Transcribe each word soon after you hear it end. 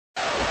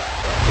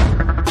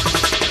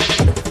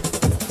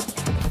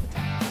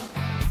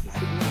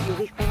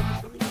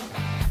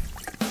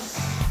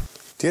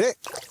Тире.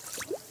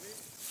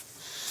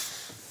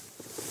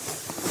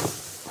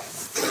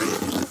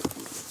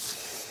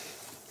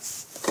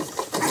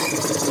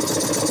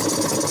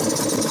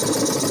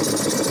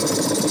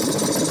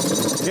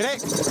 Тире.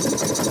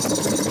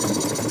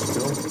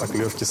 Ждем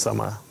поклевки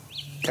сама.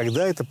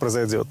 Когда это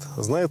произойдет,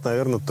 знает,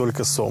 наверное,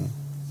 только сом.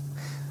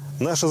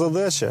 Наша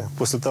задача,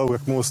 после того,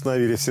 как мы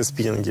установили все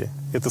спиннинги,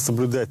 это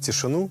соблюдать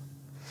тишину.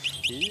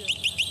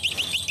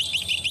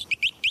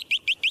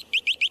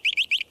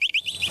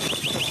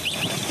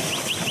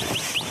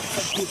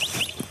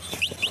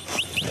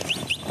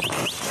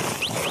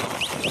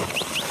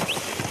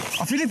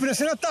 А Филипп,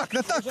 атак,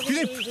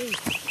 Филипп!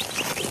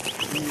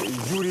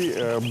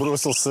 Юрий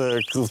бросился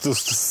к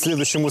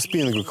следующему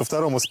спиннингу, ко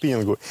второму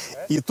спиннингу.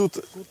 И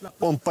тут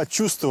он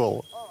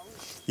почувствовал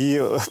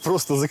и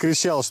просто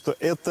закричал, что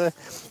это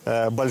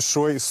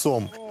большой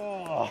сом.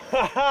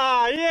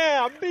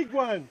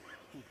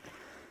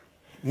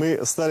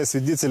 Мы стали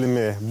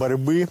свидетелями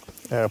борьбы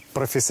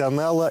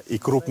профессионала и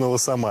крупного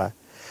сома.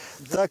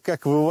 Так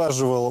как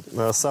вываживал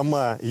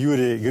сома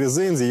Юрий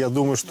Гризенди, я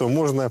думаю, что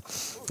можно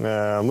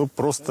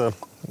просто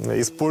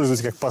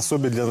использовать как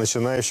пособие для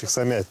начинающих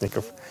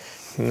самятников.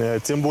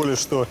 Тем более,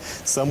 что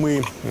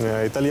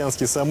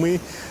итальянские самы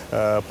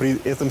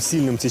при этом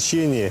сильном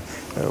течении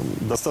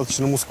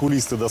достаточно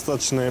мускулистые,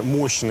 достаточно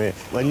мощные.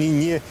 Они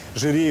не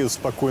жиреют в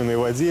спокойной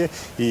воде,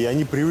 и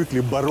они привыкли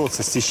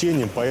бороться с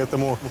течением.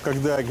 Поэтому,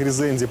 когда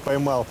Гризенди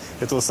поймал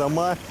этого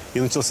сома и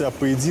начался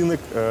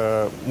поединок,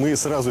 мы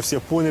сразу все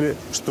поняли,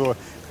 что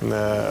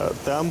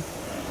там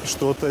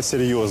что-то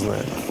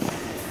серьезное.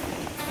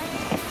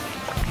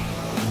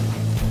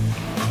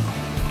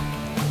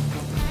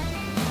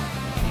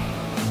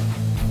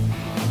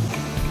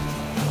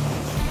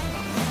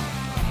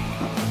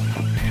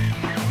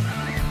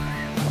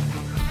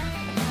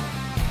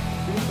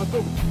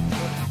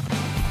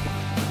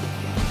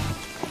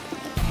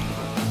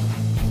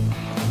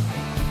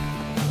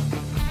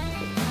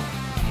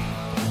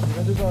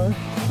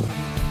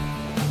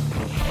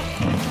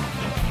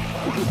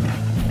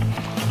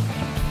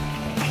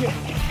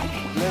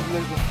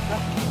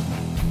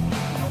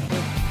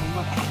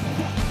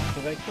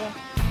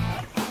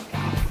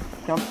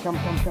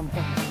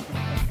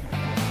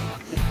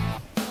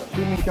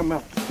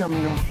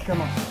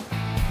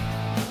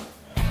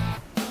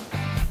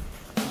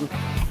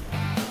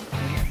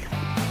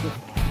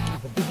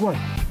 Big one,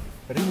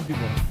 really big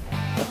one.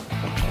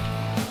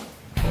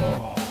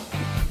 Oh.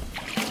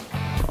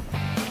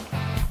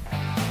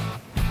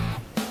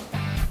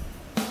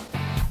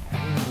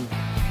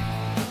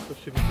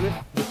 S'il vous plaît,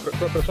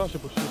 pas pression,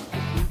 c'est possible.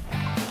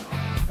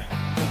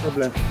 Pas de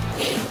problème.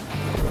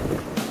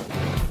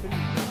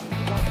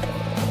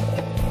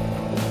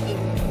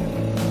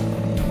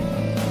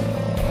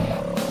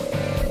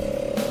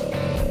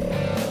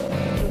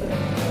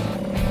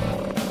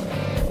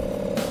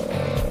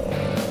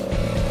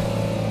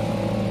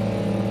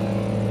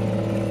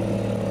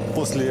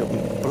 После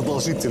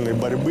продолжительной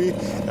борьбы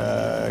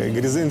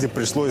Гризенди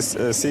пришлось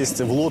сесть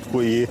в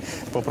лодку и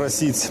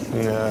попросить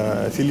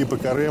Филиппа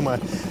Карема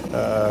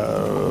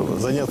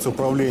заняться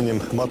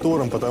управлением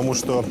мотором, потому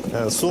что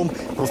сом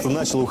просто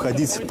начал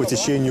уходить по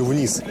течению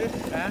вниз.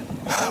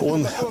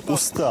 Он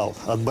устал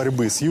от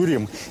борьбы с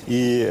Юрием,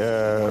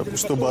 и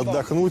чтобы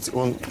отдохнуть,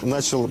 он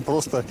начал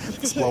просто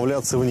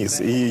сплавляться вниз.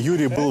 И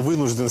Юрий был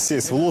вынужден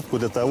сесть в лодку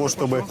для того,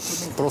 чтобы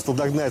просто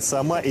догнать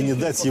сома и не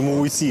дать ему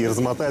уйти, и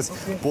размотать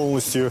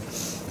полностью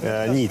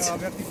нить.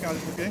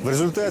 В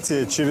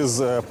результате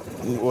через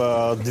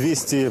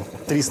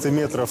 200-300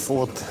 метров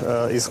от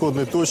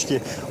исходной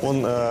точки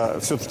он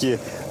все-таки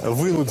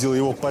вынудил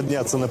его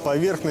подняться на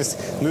поверхность.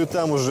 Ну и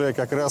там уже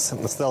как раз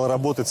стал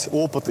работать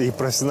опыт и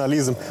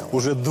профессионализм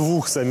уже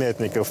двух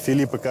самятников,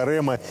 Филиппа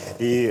Карема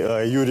и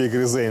Юрия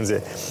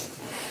Гризенди.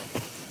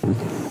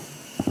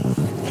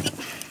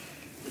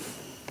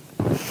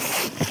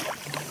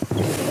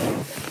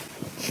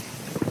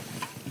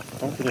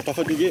 Tu n'es pas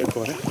fatigué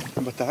encore, hein,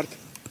 bâtard.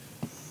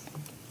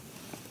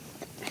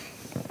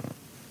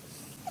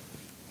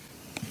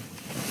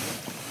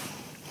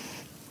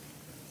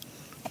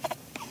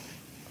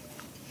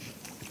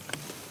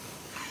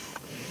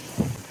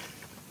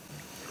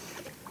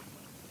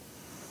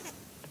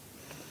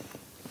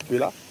 Tu es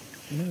là?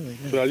 Oui.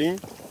 Sur la ligne?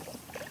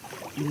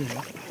 Il est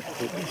là.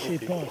 Je sais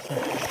pas, ça.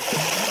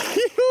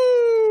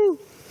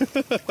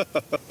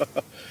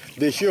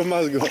 Des chiots,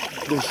 Masgo.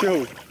 Des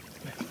chiots.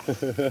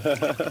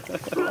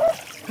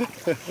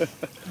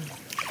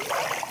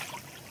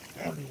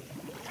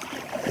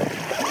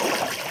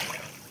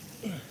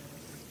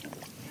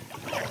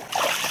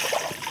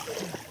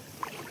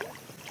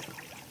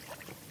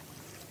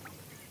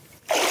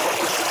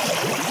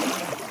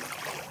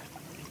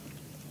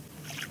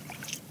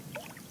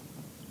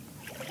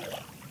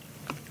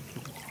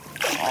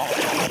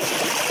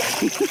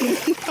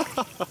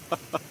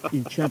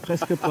 Il tient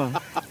presque pas.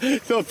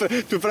 Non,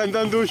 tu prends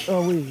une douche.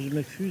 Ah oui, je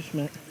m'excuse,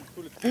 mais...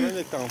 Prends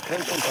le temps, prends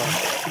ton temps.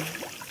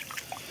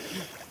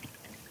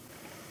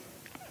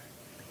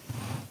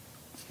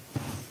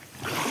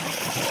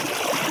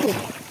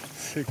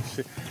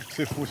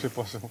 C'est fou ces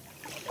poissons.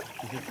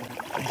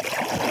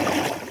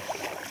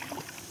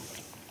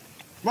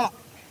 Voilà.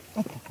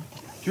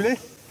 Tu l'es?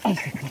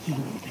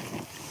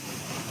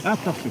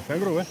 Attention. C'est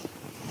gros, hein?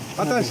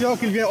 Attention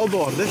qu'il vient au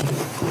bord. Hein?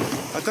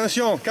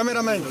 Attention,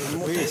 caméraman.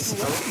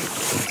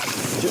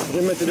 Je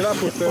vais mettre de là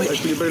pour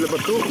équilibrer le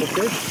bateau.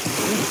 Ok.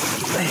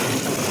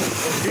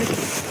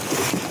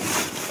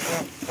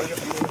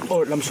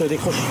 Oh, l'hameçon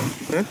décroche.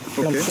 Hein?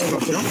 Ok,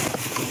 attention.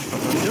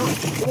 Attention.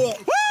 Oh.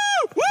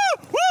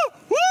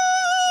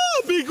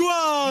 Big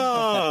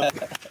one!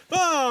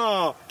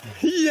 Ah!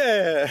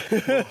 Yeah!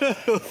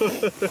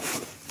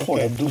 Oh,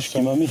 la douche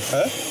qu'il m'a mis.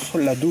 Hein? Oh,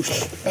 la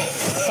douche.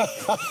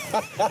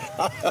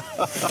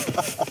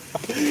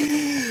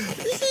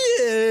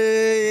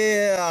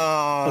 Yeah!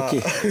 Ok,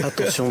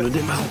 attention, le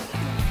démarre.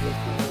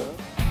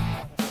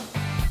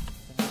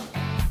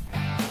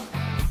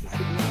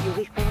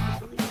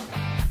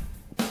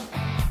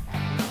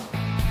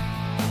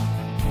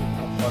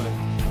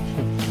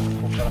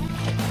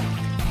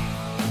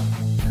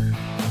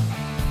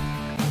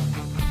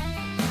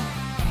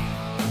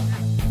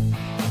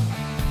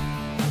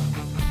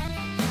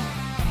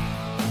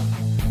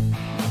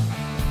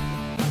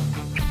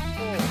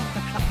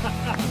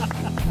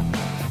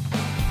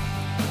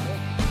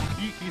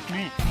 It's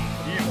me,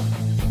 here.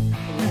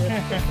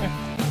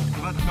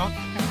 But not.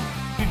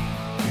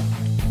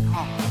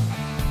 Ah.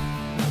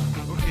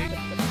 Okay.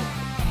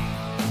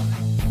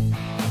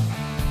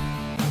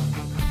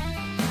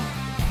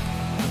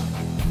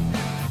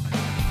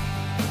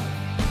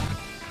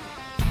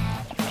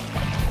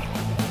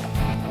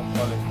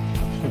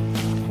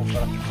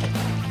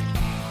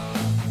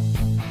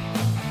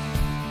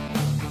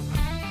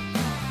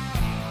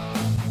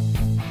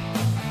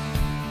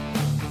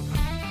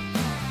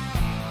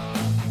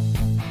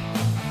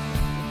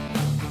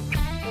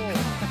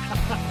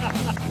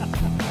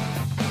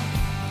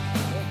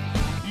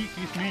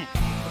 It's me,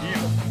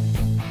 here.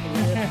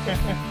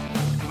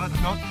 But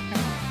not.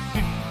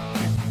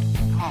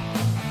 Ah.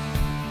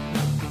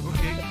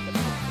 Okay.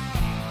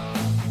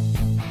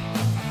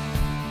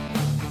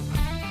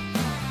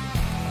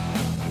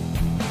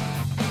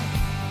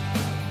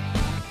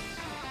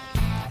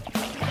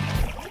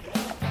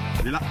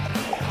 Il est là.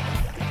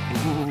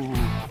 Ouh.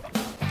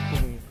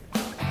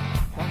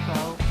 Ciao,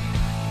 ciao.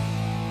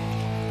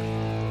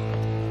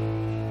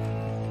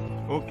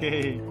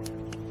 Okay.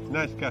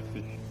 Nice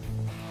catfish.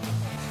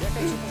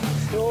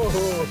 Oh,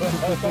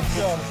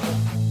 attention.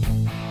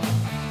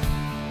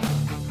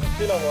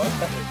 C'est la voix.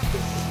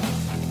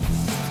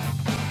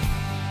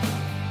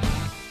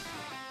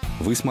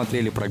 Вы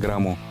смотрели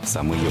программу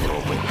 «Самы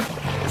Европы».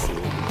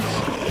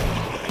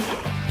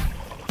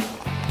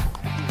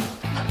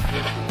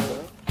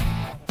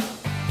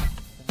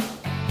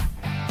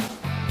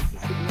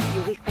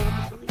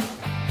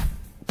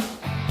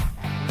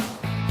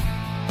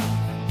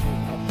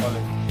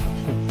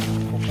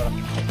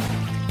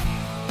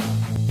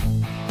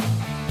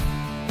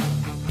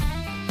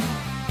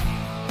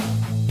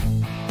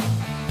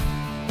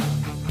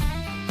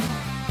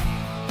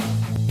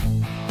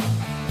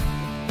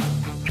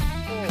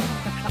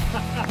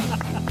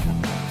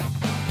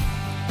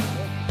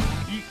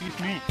 It's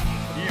me,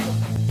 here.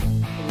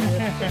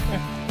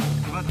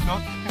 But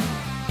not.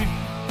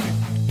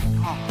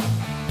 Ah.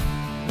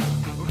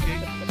 Okay.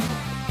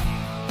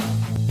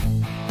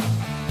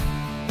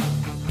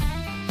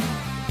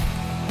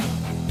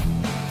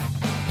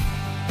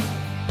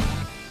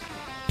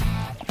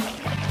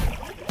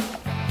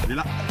 Il est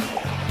là.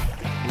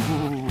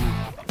 Ouh.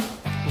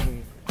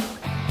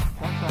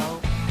 Ciao, ciao.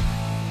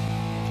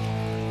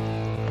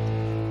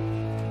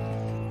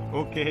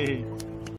 Okay.